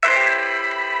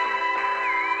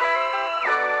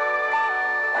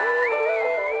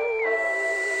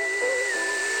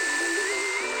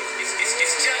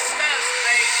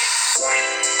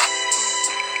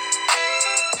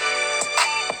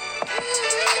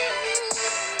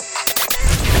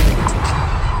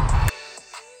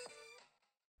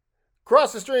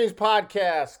Cross the Streams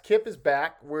podcast. Kip is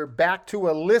back. We're back to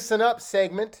a Listen Up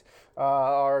segment.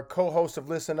 Our co-host of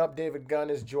Listen Up, David Gunn,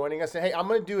 is joining us. And, hey, I'm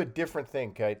going to do a different thing,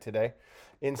 okay, today.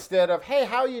 Instead of, hey,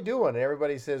 how you doing? And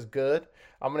everybody says good.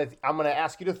 I'm gonna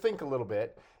ask you to think a little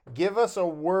bit. Give us a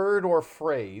word or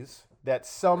phrase that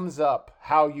sums up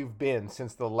how you've been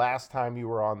since the last time you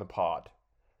were on the pod.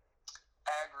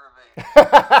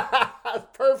 Aggravated.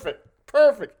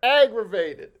 Perfect.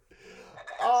 Aggravated.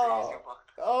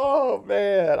 Oh,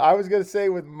 man. I was going to say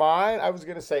with mine, I was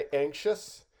going to say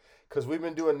anxious because we've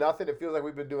been doing nothing. It feels like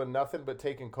we've been doing nothing but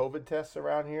taking COVID tests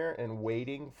around here and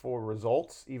waiting for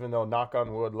results, even though, knock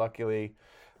on wood, luckily,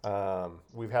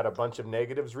 we've had a bunch of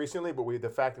negatives recently, but the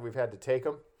fact that we've had to take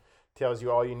them tells you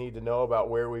all you need to know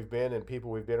about where we've been and people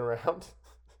we've been around.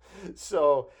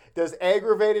 So does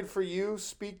aggravated for you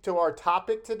speak to our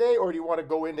topic today, or do you want to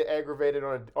go into aggravated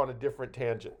on a different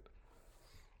tangent?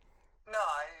 No,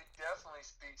 it definitely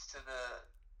speaks to the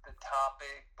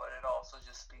topic, but it also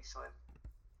just speaks with,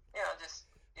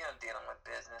 dealing with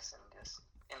business and just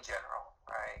in general,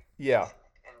 right? Yeah.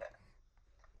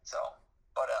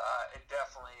 It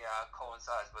definitely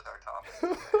coincides with our topic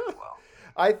as well.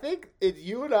 I think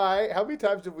you and I, how many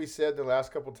times have we said the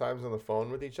last couple times on the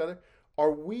phone with each other,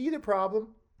 are we the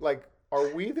problem? Like, are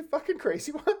we the fucking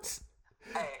crazy ones?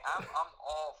 Hey, I'm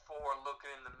all for looking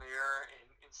in the mirror and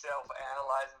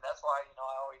self-analyzing. That's why,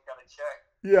 I always got to check.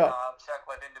 Yeah. Check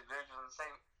with individuals and say,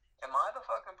 am I the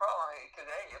fucking problem? Because,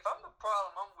 hey, if I'm the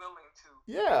problem, I'm willing to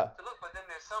look. But then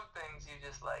there's some things you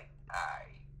just nah,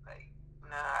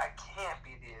 I can't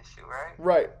be the issue, right?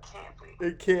 Right.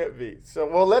 It can't be. So,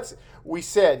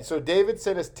 so David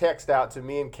sent a text out to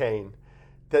me and Kane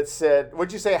that said,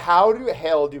 what'd you say? How the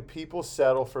hell do people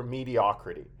settle for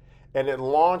mediocrity? And it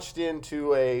launched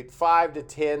into a 5 to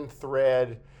 10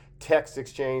 thread text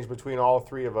exchange between all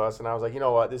three of us. And I was like, you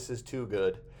know what? This is too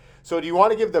good. So do you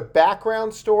want to give the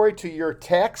background story to your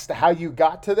text, how you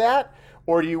got to that?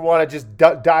 Or do you want to just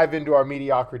dive into our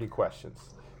mediocrity questions?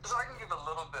 So I can give a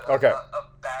little bit of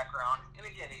background. And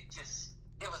again,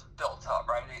 it was built up,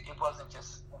 right? It wasn't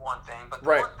just one thing. But the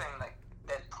one thing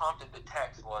that prompted the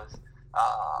text was,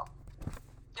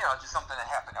 just something that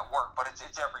happened at work. But it's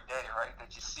every day, right,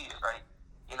 that you see it, right?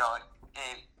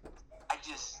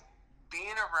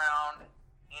 Being around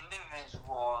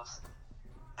individuals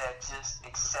that just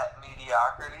accept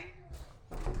mediocrity,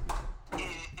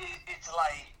 it's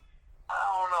like, I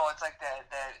don't know, it's like that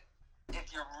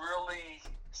if you're really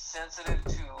sensitive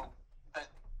to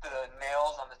the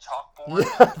nails on the chalkboard.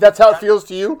 Yeah, that's how it feels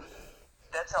to you?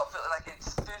 That's how it feels. Like,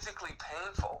 it's physically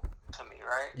painful to me,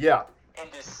 right? Yeah. And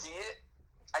to see it,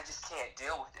 I just can't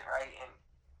deal with it, right? And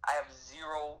I have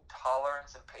zero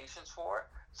tolerance and patience for it.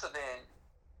 So then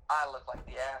I look like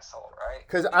the asshole, right?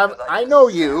 Because I know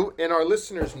you, and our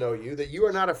listeners know you, that you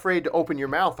are not afraid to open your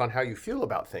mouth on how you feel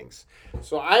about things.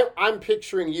 So I'm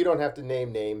picturing, you don't have to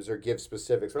name names or give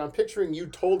specifics, but I'm picturing you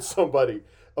told somebody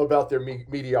about their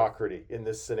mediocrity in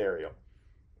this scenario.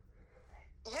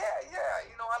 Yeah.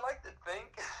 I like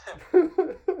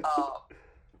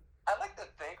to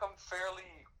think, I'm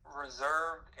fairly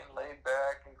reserved and laid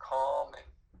back and calm, and,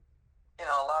 a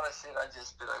lot of shit I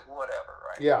just be like, whatever,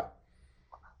 right? Yeah.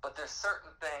 But there's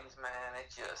certain things, man, it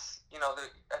just,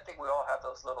 I think we all have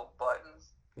those little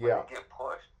buttons when they get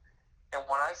pushed. And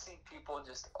when I see people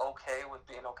just okay with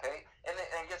being okay, and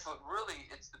I guess what really,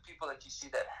 it's the people that you see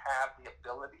that have the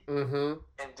ability and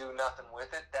do nothing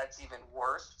with it, that's even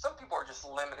worse. Some people are just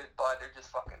limited, but they're just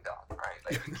fucking dumb, right?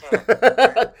 Like, you can't.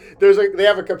 They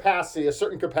have a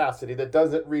certain capacity that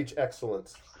doesn't reach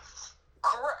excellence.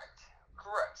 Correct.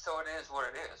 So it is what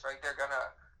it is, right? They're going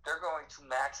to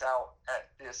max out at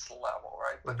this level,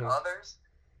 right? But others,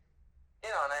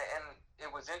 and it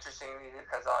was interesting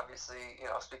because obviously,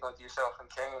 speaking with yourself and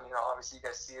Kane, obviously you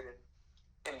guys see it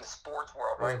in the sports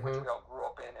world, right? Which we all grew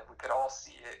up in, and we could all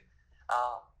see it.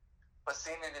 But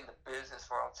seeing it in the business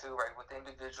world too, right? With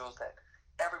individuals that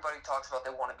everybody talks about,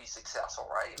 they want to be successful,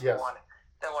 right? Yes.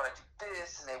 They want to do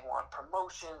this, and they want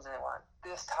promotions, and they want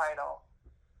this title.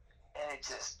 And it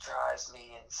just drives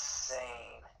me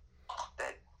insane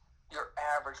that your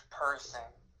average person,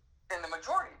 and the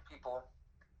majority of people,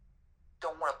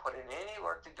 don't want to put in any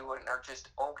work to do it and are just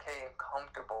okay and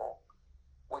comfortable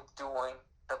with doing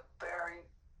the very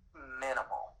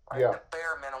minimal, right? Yeah. The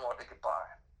bare minimal to get by.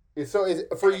 So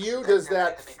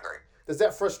does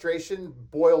that frustration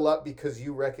boil up because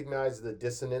you recognize the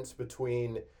dissonance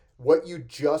between what you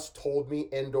just told me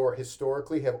and or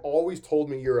historically have always told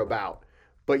me you're about,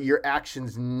 but your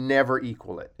actions never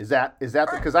equal it? Is that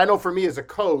because I know for me as a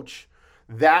coach,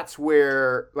 that's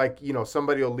where,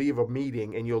 somebody will leave a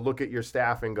meeting and you'll look at your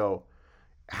staff and go,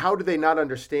 how do they not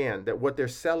understand that what they're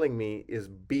selling me is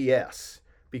BS?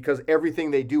 Because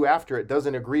everything they do after it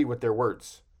doesn't agree with their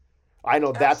words. I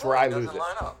know that's where I lose it.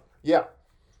 Line up. Yeah.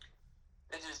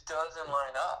 It just doesn't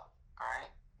line up, right?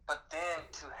 But then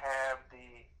to have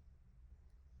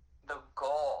the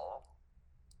goal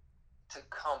to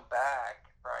come back,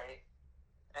 right,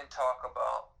 and talk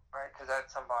about, right, because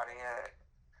that's somebody,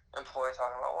 employee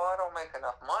talking about, well, I don't make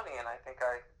enough money, and I think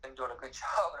I've been doing a good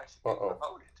job, and I should be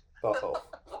promoted.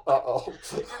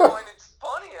 It's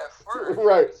funny at first.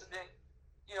 Right. So then,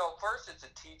 first it's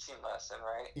a teaching lesson,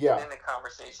 right? Yeah. And then the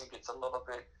conversation gets a little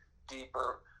bit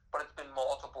deeper, but it's been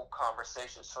multiple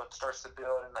conversations, so it starts to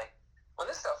build. And like when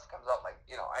this stuff comes up, like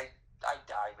I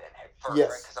dive in head first, yes.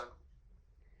 right? Because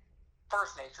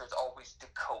first nature is always to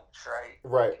coach, right?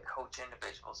 Right. And coach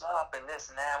individuals up and this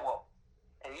and that. Well,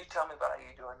 and you tell me about how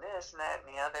you doing this and that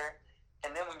and the other.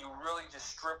 And then when you really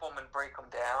just strip them and break them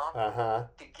down,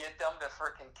 to get them to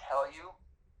freaking tell you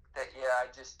that, yeah, I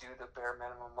just do the bare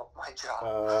minimum of my job.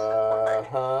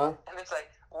 Right? And it's like,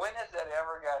 when has that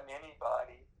ever gotten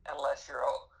anybody, unless you're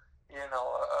a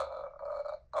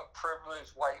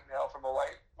privileged white male from a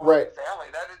white family?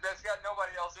 That's got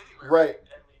nobody else anywhere. Right.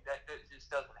 I mean, that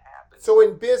just doesn't happen. So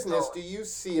in business, do you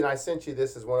see, and I sent you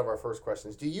this as one of our first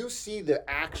questions, do you see the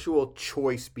actual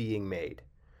choice being made?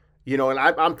 And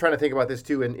I'm trying to think about this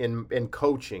too in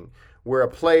coaching, where a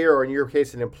player, or in your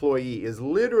case, an employee, is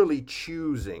literally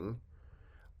choosing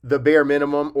the bare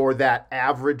minimum or that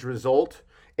average result.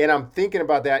 And I'm thinking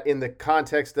about that in the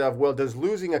context of, well, does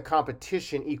losing a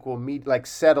competition equal like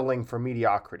settling for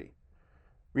mediocrity?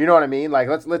 You know what I mean? Like,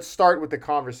 let's start with the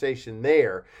conversation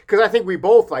there. Because I think we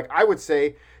both, like, I would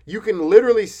say you can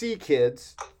literally see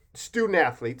kids, student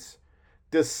athletes,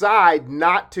 decide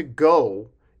not to go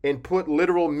and put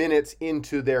literal minutes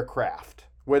into their craft,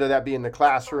 whether that be in the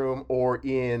classroom or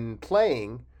in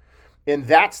playing. And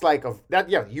that's like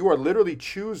you are literally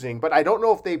choosing, but I don't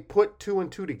know if they put two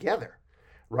and two together,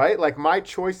 right? Like, my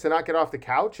choice to not get off the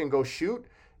couch and go shoot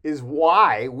is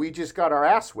why we just got our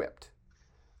ass whipped.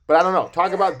 But I don't know.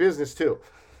 Talk about business too.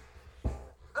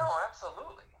 No,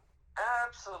 absolutely.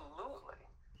 Absolutely.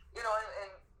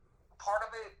 And part of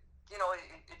it,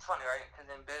 it's funny, right? Because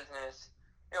in business,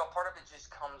 part of it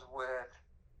just comes with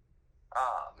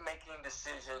making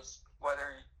decisions,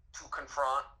 whether to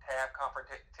confront, to have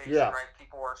confrontation, right?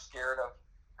 People are scared of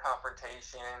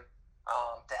confrontation,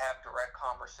 to have direct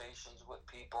conversations with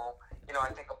people.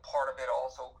 I think a part of it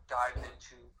also dives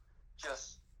into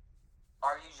just,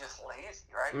 are you just lazy,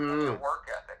 right? And your work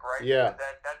ethic, right? Yeah.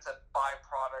 That's a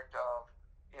byproduct of,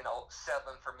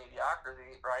 settling for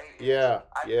mediocrity, right?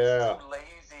 I'm just too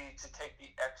lazy to take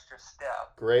the extra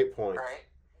step. Great point. Right?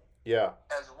 Yeah.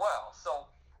 As well. So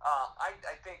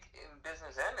I think in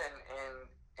business and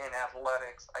in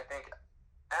athletics, I think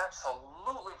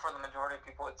absolutely for the majority of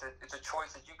people, it's a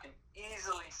choice that you can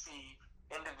easily see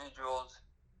individuals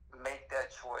make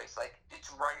that choice. Like,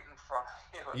 it's right in front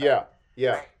of you. Yeah.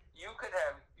 Yeah. Right? You can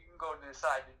go to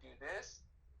decide to do this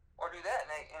or do that,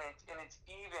 and it's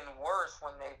even worse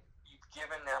when you've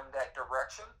given them that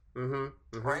direction,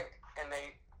 right? And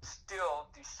they still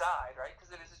decide, right?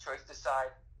 Because it is a choice. Decide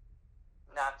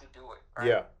not to do it.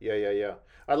 Right? Yeah.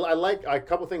 I like a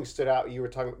couple things stood out. You were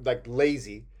talking like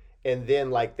lazy, and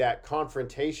then like that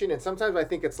confrontation, and sometimes I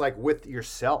think it's like with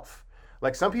yourself.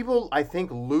 Like, some people, I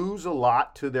think, lose a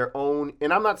lot to their own,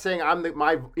 and I'm not saying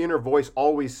my inner voice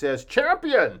always says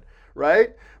champion,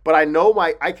 right? But I know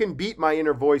I can beat my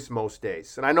inner voice most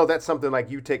days. And I know that's something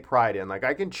like you take pride in. Like,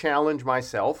 I can challenge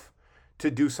myself to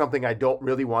do something I don't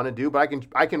really want to do, but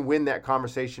I can win that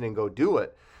conversation and go do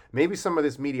it. Maybe some of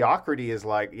this mediocrity is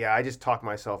like, I just talk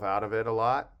myself out of it a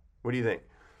lot. What do you think?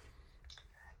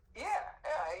 Yeah,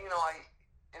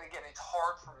 and again, it's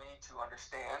hard for me to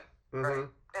understand, right?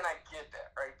 And I get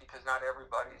that, right? Because not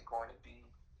everybody's going to be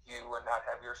you or not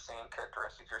have your same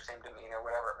characteristics, your same demeanor,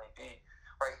 whatever it may be,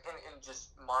 right? And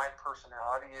just my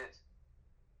personality is,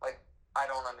 like, I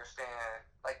don't understand,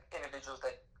 like, individuals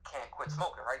that can't quit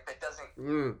smoking, right? That doesn't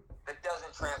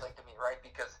translate to me, right?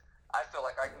 Because I feel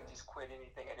like I can just quit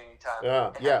anything at any time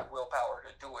and have the willpower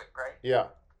to do it, right? Yeah.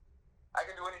 I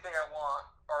can do anything I want,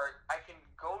 or I can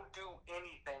go do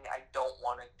anything I don't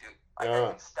want to do. I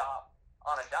can stop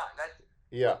on a dime. That's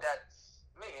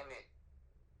me, and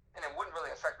it wouldn't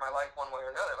really affect my life one way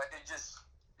or the other. Like,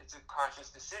 it's a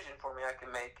conscious decision for me I can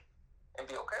make and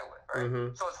be okay with, right?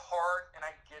 So it's hard, and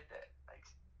I get that. Like,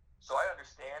 so I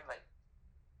understand, like,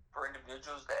 for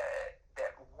individuals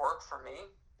that work for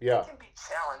me, it can be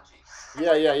challenging.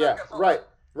 Yeah. Right.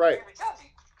 It can be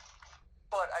challenging.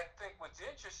 But I think what's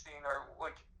interesting,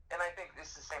 and I think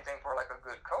this is the same thing for, like, a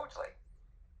good coach, like,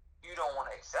 you don't want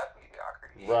to accept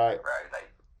mediocrity. Right.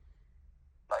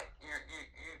 Like you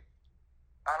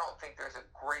I don't think there's a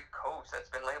great coach that's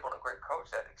been labeled a great coach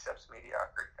that accepts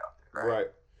mediocrity out there, right?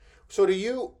 Right. So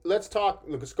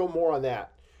let's go more on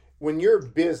that. When your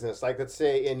business, like let's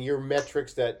say in your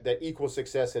metrics that equal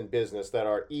success in business that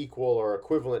are equal or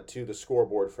equivalent to the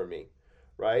scoreboard for me,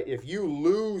 right? If you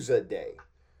lose a day,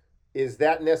 is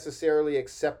that necessarily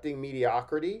accepting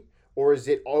mediocrity? Or is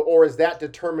that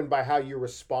determined by how you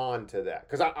respond to that?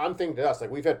 Because I'm thinking to us,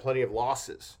 like we've had plenty of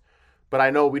losses, but I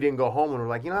know we didn't go home and we're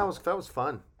like, that was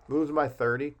fun. Losing by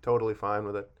 30, totally fine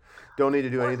with it. Don't need to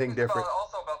do anything different.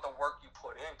 Also about the work you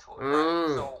put into it,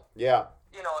 right? So yeah,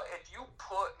 if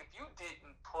you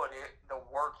didn't put the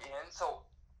work in, so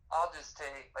I'll just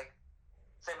take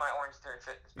say my Orange Theory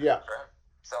Fitness business, right?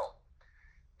 So,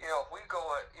 if we go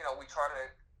we try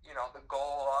to, the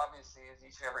goal obviously is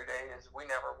each and every day is we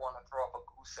never want to throw up a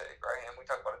goose egg, right? And we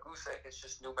talk about a goose egg, it's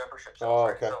just new membership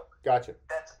sales, right? Okay. So gotcha.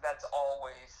 That's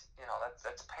always,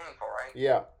 that's painful, right?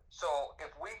 Yeah. So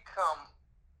if we come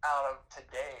out of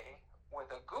today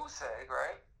with a goose egg,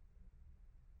 right?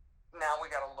 Now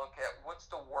we got to look at what's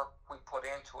the work we put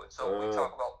into it. So we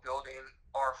talk about building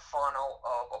our funnel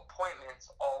of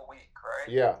appointments all week, right?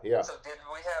 Yeah. So did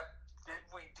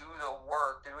we do the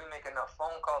work? Did we make enough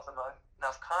phone calls,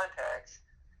 enough contacts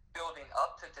building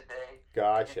up to today?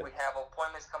 Gotcha. Did we have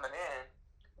appointments coming in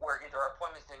where either our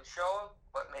appointments didn't show,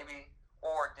 but maybe,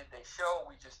 or did they show,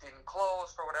 we just didn't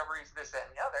close for whatever reason, this, that,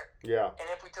 and the other? Yeah.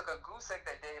 And if we took a goose egg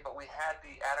that day, but we had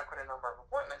the adequate number of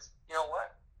appointments, you know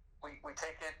what? We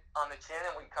take it on the chin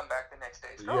and we come back the next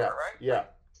day stronger, right?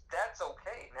 Yeah. That's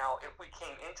okay. Now, if we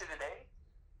came into today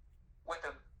with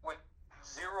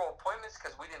zero appointments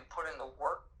because we didn't put in the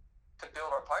work to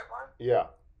build our pipeline, yeah,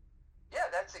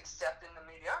 that's accepting the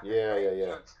mediocrity.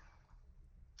 Yeah.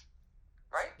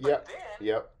 Right? But then,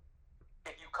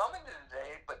 if you come into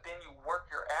today, but then you work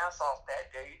your ass off that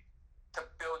day to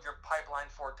build your pipeline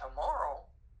for tomorrow,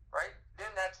 right? Then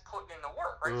that's putting in the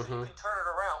work, right? So you can turn it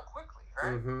around quickly,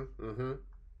 right?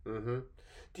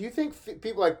 Do you think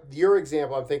people, like your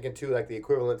example, I'm thinking too, like the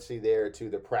equivalency there to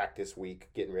the practice week,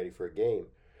 getting ready for a game.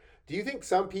 Do you think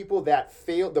some people that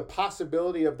fail, the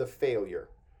possibility of the failure,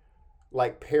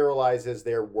 like paralyzes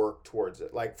their work towards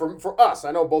it? Like for us,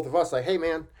 I know both of us, like, hey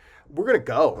man, we're going to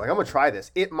go. Like, I'm going to try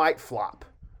this. It might flop,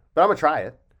 but I'm going to try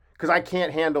it because I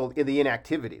can't handle the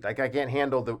inactivity. Like I can't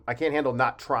handle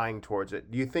not trying towards it.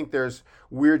 Do you think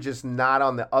we're just not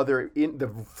on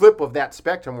the flip of that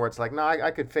spectrum where it's like, no,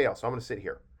 I could fail. So I'm going to sit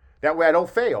here. That way I don't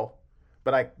fail,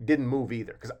 but I didn't move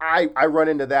either. Because I run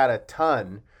into that a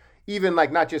ton, even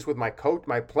like not just with my coach,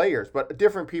 my players, but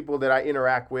different people that I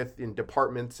interact with in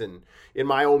departments and in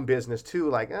my own business too.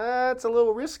 Like, it's a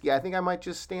little risky. I think I might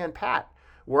just stand pat.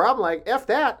 Where I'm like, F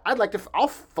that. I'll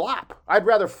flop. I'd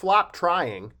rather flop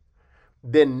trying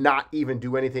than not even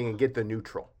do anything and get the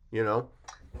neutral, Yeah, I'm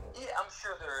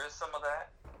sure there is some of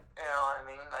that. You know what I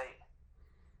mean? Like,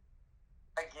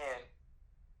 again,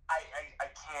 I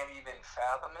can't even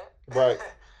fathom it. Right.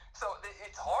 So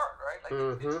it's hard, right? Like,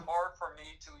 it's hard for me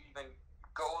to even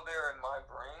go there in my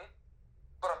brain.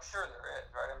 But I'm sure there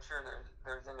is, right? I'm sure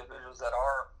there's individuals that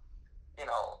are,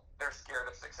 they're scared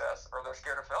of success or they're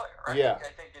scared of failure, right? Yeah.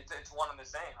 I think it's one and the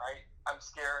same, right? I'm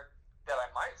scared that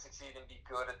I might succeed and be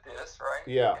good at this, right?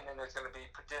 Yeah. And then there's going to be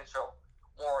potential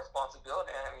more responsibility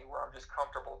on me where I'm just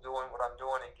comfortable doing what I'm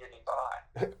doing and getting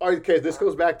by. Okay, this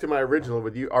goes back to my original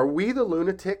with you. Are we the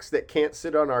lunatics that can't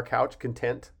sit on our couch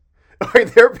content? Are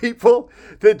there people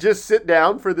that just sit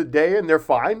down for the day and they're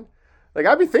fine? Like,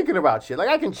 I'd be thinking about shit. Like,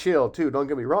 I can chill too, don't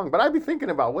get me wrong, but I'd be thinking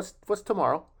about what's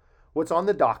tomorrow, what's on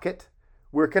the docket,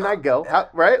 where can I go,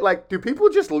 right? Like, do people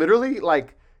just literally,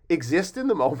 like, exist in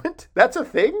the moment? That's a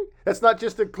thing? That's not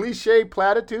just a cliche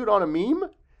platitude on a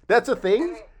meme? That's a thing?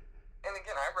 And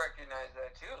again, I recognize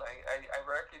that too. Like, I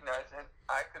recognize that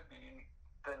I could be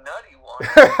the nutty one.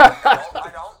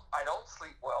 I don't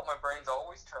sleep well. My brain's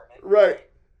always turning. Right.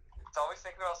 It's always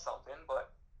thinking about something, but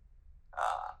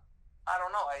I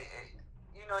don't know.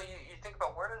 You think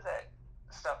about where does that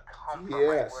stuff come from? Yes.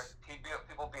 Right? Where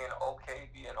people being okay,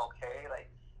 like.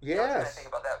 Yes. I think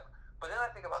about that, but then I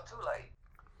think about too, like.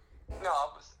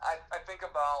 I think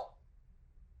about,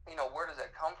 where does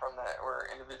that come from? That where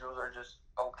individuals are just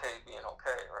okay being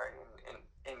okay, right,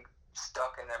 and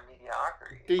stuck in that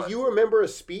mediocrity. Do you remember a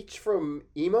speech from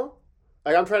Emo?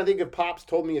 Like, I'm trying to think if Pops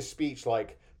told me a speech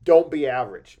like, "Don't be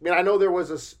average." I mean, I know there was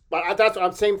that's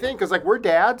the same thing because like we're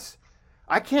dads.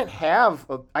 I can't have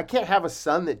a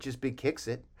son that just big kicks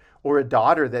it, or a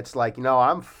daughter that's like,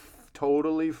 I'm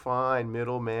totally fine,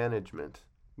 middle management,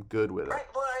 good with it. Right.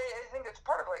 Well, I think it's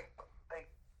part of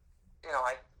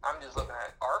I'm just looking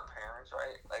at our parents,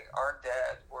 right? Like our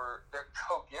dad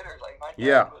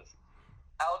Yeah. He was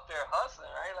out there hustling,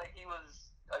 right? Like he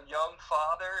was a young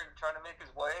father and trying to make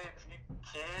his way and feed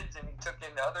kids, and he took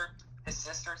in his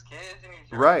sister's kids, and he's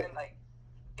raising, like,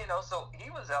 you know, so he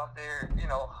was out there, you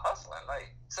know, hustling.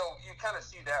 Like, so you kind of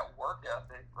see that work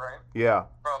ethic, right? Yeah.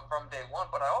 From day one.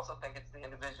 But I also think it's the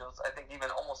individuals. I think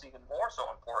almost even more so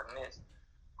important is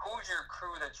who's your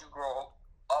crew that you grow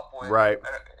up with, right?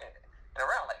 And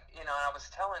around, like, you know. And I was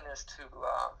telling this to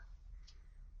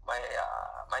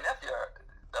my nephew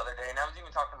the other day, and I was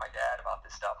even talking to my dad about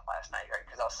this stuff last night, right?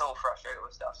 Because I was so frustrated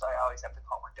with stuff, so I always have to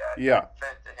call my dad,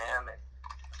 vent to him, and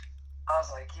I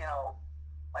was like, you know,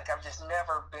 like, I've just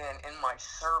never been in my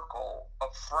circle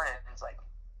of friends. Like,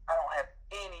 I don't have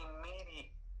any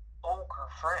mediocre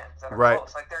friends that are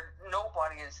close. Like,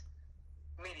 nobody is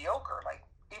mediocre. Like,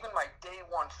 even my day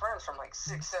one friends from like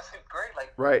 6th, 7th grade,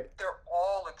 like, they're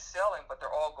all excelling, but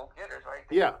they're all go-getters, right?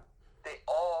 They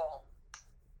all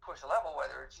push a level,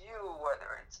 whether it's you,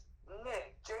 whether it's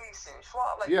Nick, Jason,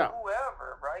 Schwab, like,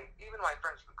 whoever, right? Even my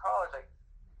friends from college, like,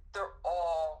 they're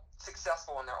all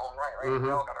successful in their own right? Mm-hmm.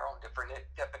 We all got our own different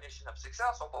definition of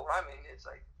successful, but what I mean is,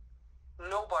 like,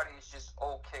 nobody is just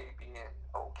okay being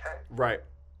okay. Right.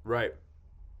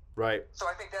 So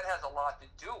I think that has a lot to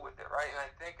do with it, right? And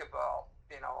I think about,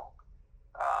 you know,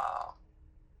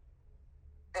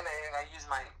 and I use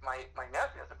my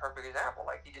nephew as a perfect example.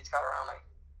 Like, he gets got around, like,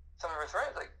 some of his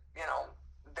friends, like, you know,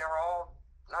 they're all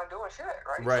not doing shit,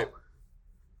 right? Right. So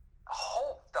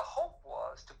the hope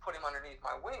was to put him underneath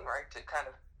my wing, right? To kind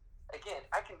of, again,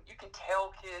 you can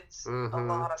tell kids a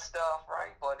lot of stuff,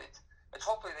 right? But it's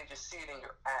hopefully they just see it in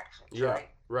your actions, right?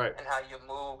 Right. And how you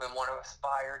move and want to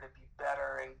aspire to be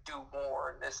better and do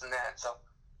more and this and that. So,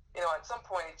 you know, at some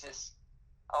point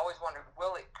I always wondered,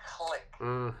 will it click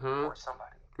for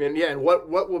somebody? And what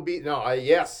will be?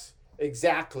 Yes,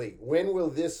 exactly. When will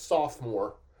this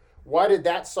sophomore? Why did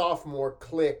that sophomore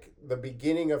click the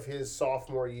beginning of his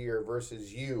sophomore year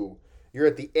versus you? You're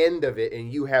at the end of it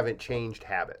and you haven't changed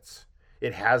habits.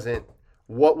 It hasn't.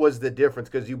 What was the difference?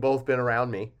 Because you've both been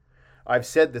around me. I've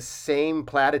said the same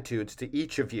platitudes to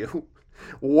each of you.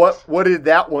 What did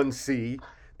that one see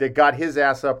that got his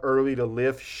ass up early to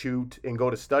lift, shoot, and go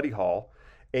to study hall,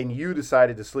 and you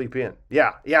decided to sleep in?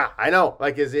 Yeah, I know.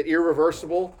 Like, is it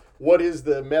irreversible? What is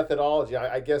the methodology?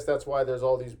 I guess that's why there's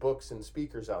all these books and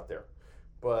speakers out there.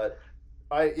 But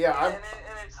and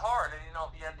it's hard. And, you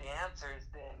know, if you had the answers,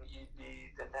 then you'd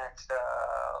be the next,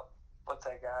 what's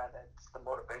that guy that's the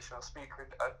motivational speaker,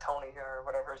 Tony or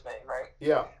whatever his name, right?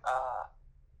 Yeah.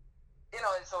 You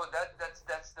know, and so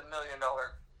that's the million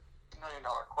dollar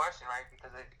question, right?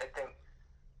 Because I think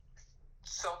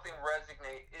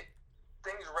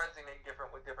things resonate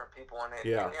different with different people, and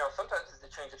you know, sometimes it's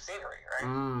a change of scenery, right?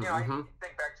 You know, I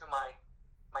think back to my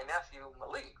nephew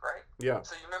Malik, right? Yeah.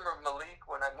 So you remember Malik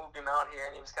when I moved him out here,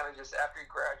 and he was kind of just, after he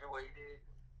graduated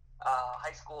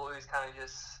high school, he was kind of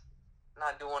just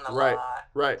not doing a lot,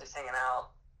 just hanging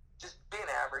out, just being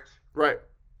average,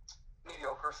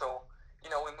 mediocre. So,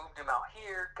 you know, we moved him out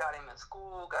here, got him in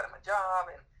school, got him a job,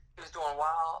 and he was doing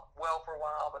well for a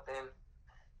while, but then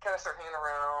kind of started hanging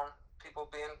around people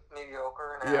being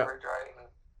mediocre and average, right? And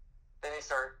then he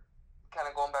started kind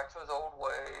of going back to his old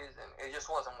ways, and it just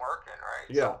wasn't working, right?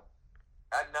 Yeah.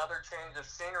 So another change of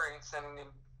scenery, sending him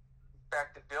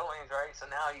back to Billings, right? So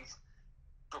now he's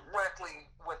directly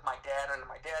with my dad, and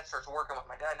my dad starts working with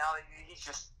my dad. Now he's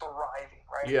just thriving,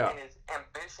 right? Yeah. And his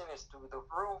ambition is through the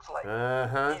roof. Like,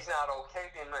 he's not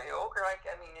okay being mediocre. Like,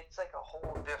 I mean, it's like a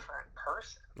whole different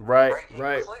person. Right.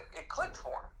 It clicked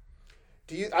for him.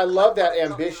 I love that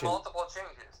ambition. Multiple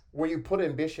changes. Where you put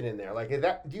ambition in there, like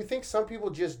that. Do you think some people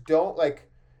just don't like,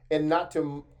 and not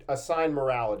to assign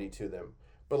morality to them,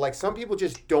 but like some people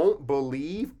just don't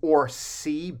believe or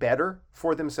see better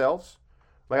for themselves?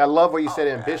 Like, I love what you said,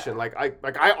 ambition. Like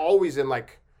I always am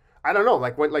like, I don't know,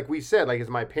 like we said, like, is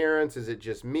my parents? Is it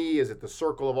just me? Is it the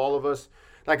circle of all of us?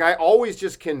 Like, I always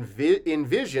just can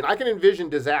envision. I can envision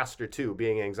disaster too,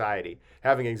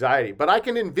 having anxiety, but I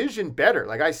can envision better.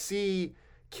 Like, I see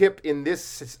Kip in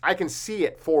this, I can see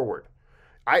it forward.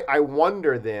 I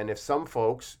wonder then if some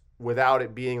folks, without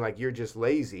it being like you're just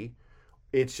lazy,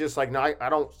 it's just like, no,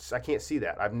 I can't see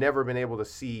that. I've never been able to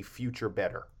see future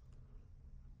better.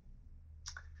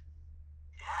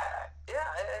 Yeah,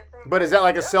 I think. But is that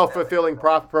like a self-fulfilling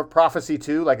prophecy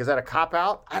too? Like, is that a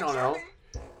cop-out? I don't know.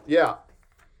 Yeah.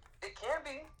 It can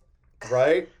be.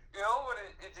 Right? You know, but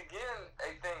it's again,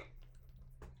 I think,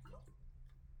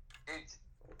 it's,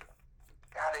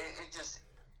 God, it just,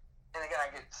 and again,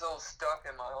 I get so stuck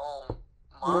in my own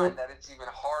mind that it's even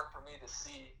hard for me to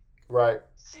see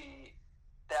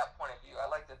that point of view. I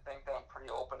like to think that I'm pretty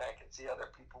open. I can see other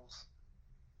people's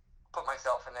put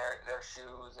myself in their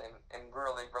shoes and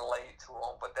really relate to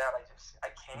them. But that I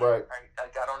can't. Right.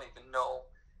 I don't even know.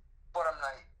 But I'm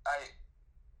like,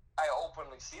 I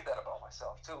openly see that about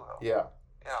myself too, though. Yeah.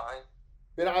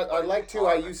 You know, and I like too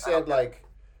how you said, like,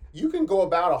 you can go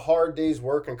about a hard day's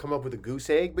work and come up with a goose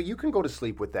egg, but you can go to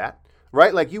sleep with that,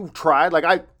 right? Like, you tried.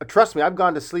 Like, trust me, I've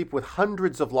gone to sleep with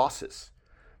hundreds of losses.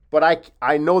 But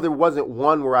I know there wasn't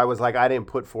one where I was like, I didn't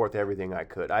put forth everything I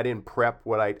could. I didn't prep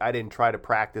I didn't try to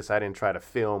practice. I didn't try to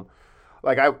film.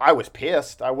 Like, I was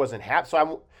pissed. I wasn't happy.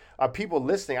 So people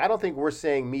listening, I don't think we're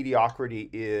saying mediocrity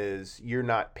is you're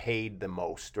not paid the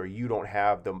most or you don't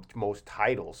have the most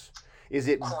titles.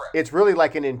 It's really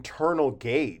like an internal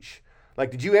gauge.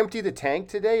 Like, did you empty the tank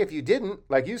today? If you didn't,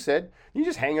 like you said, you're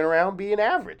just hanging around being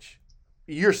average.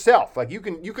 Yourself. Like, you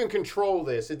can control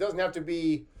this. It doesn't have to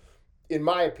be, in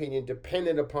my opinion,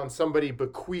 dependent upon somebody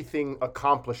bequeathing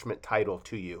accomplishment title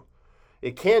to you.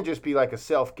 It can just be like a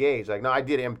self-gauge. Like, no, I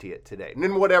did empty it today. And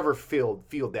then whatever field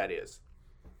that is.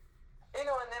 You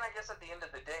know, and then I guess at the end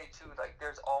of the day, too, like,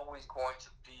 there's always going to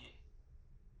be,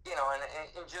 you know,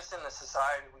 and just in the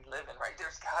society we live in, right,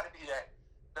 there's got to be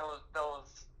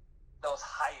those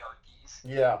hierarchies.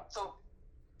 Yeah. So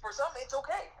for some, it's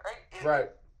okay, right? Right.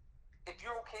 If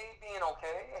you're okay being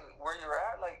okay and where you're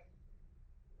at, like,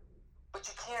 but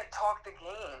you can't talk the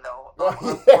game, though.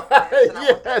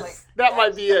 Yes, that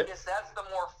might be it. I guess that's the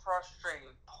more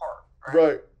frustrating part, right?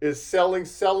 Right, is selling,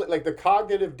 like the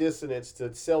cognitive dissonance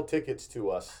to sell tickets to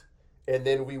us, and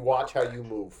then we watch how you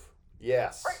move.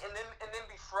 Yes. Right, and then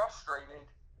be frustrated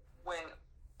when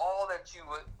all that you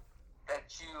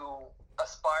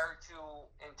aspire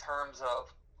to in terms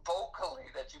of vocally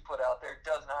that you put out there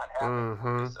does not happen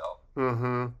for yourself.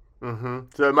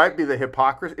 So it might be the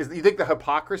hypocrisy. You think the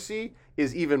hypocrisy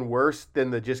is even worse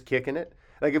than the just kicking it?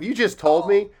 Like, if you just told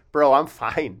me, bro, I'm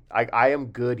fine. I am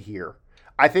good here.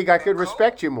 I think I could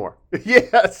respect you more.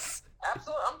 Yes.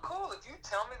 Absolutely. I'm cool. If you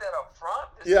tell me that up front,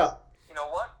 you know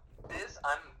what?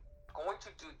 I'm going to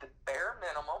do the bare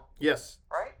minimum. Yes.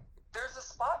 Right? There's a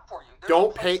spot for you.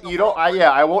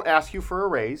 I won't ask you for a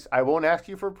raise. I won't ask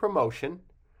you for promotion.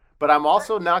 But I'm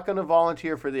also not going to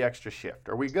volunteer for the extra shift.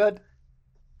 Are we good?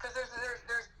 Because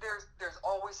there's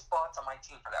always spots on my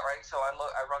team for that, right? So I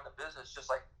run the business just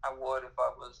like I would if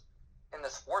I was in the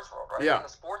sports world, right? Yeah. In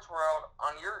the sports world,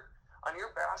 on your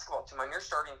basketball team, on your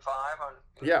starting five,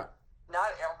 not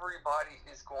everybody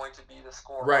is going to be the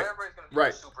scorer. Right. Not everybody's going to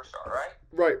be a superstar, right?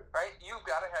 Right. Right? You've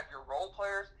got to have your role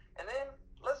players, and then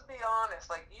let's be honest,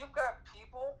 like, you've got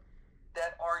people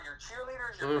that are your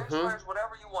cheerleaders, your bench players,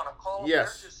 whatever you want to call them.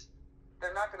 Yes.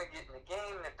 They're not going to get in the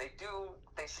game, and if they do,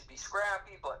 they should be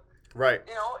scrappy. But right,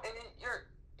 you know, and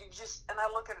and I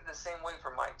look at it the same way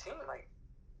for my team. Like,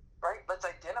 right, let's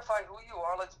identify who you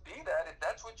are. Let's be that if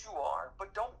that's what you are.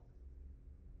 But don't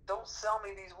sell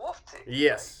me these wolf tickets.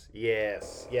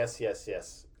 Yes, right?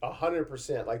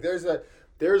 100%. Like,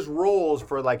 there's roles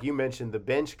for, like you mentioned, the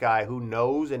bench guy who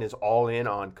knows and is all in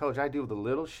on, coach, I do the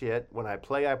little shit. When I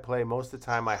play. Most of the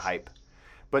time I hype.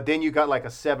 But then you got like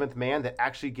a seventh man that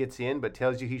actually gets in but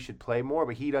tells you he should play more,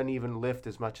 but he doesn't even lift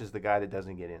as much as the guy that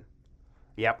doesn't get in.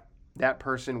 Yep, that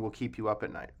person will keep you up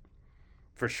at night.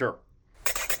 For sure.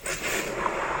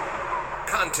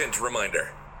 Content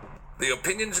reminder. The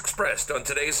opinions expressed on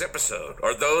today's episode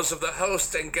are those of the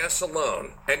host and guests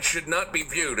alone and should not be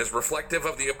viewed as reflective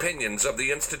of the opinions of the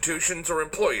institutions or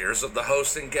employers of the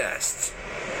host and guests.